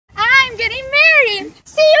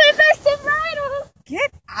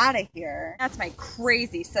out of here. That's my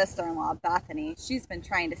crazy sister-in-law, Bethany. She's been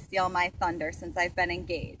trying to steal my thunder since I've been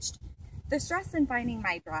engaged. The stress in finding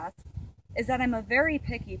my dress is that I'm a very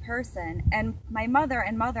picky person, and my mother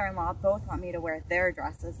and mother-in-law both want me to wear their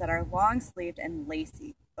dresses that are long-sleeved and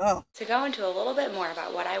lacy. Ugh. To go into a little bit more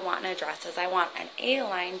about what I want in a dress is I want an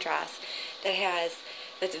A-line dress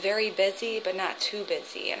that's very busy but not too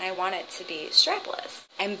busy, and I want it to be strapless.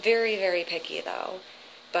 I'm very, very picky though,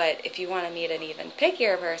 but if you want to meet an even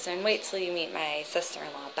pickier person, wait till you meet my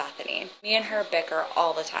sister-in-law, Bethany. Me and her bicker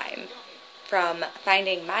all the time, from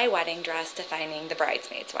finding my wedding dress to finding the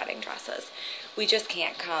bridesmaids' wedding dresses. We just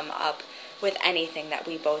can't come up with anything that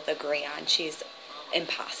we both agree on. She's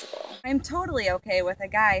impossible. I'm totally okay with a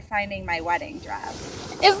guy finding my wedding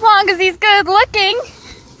dress. As long as he's good looking.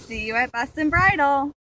 See you at Best in Bridal.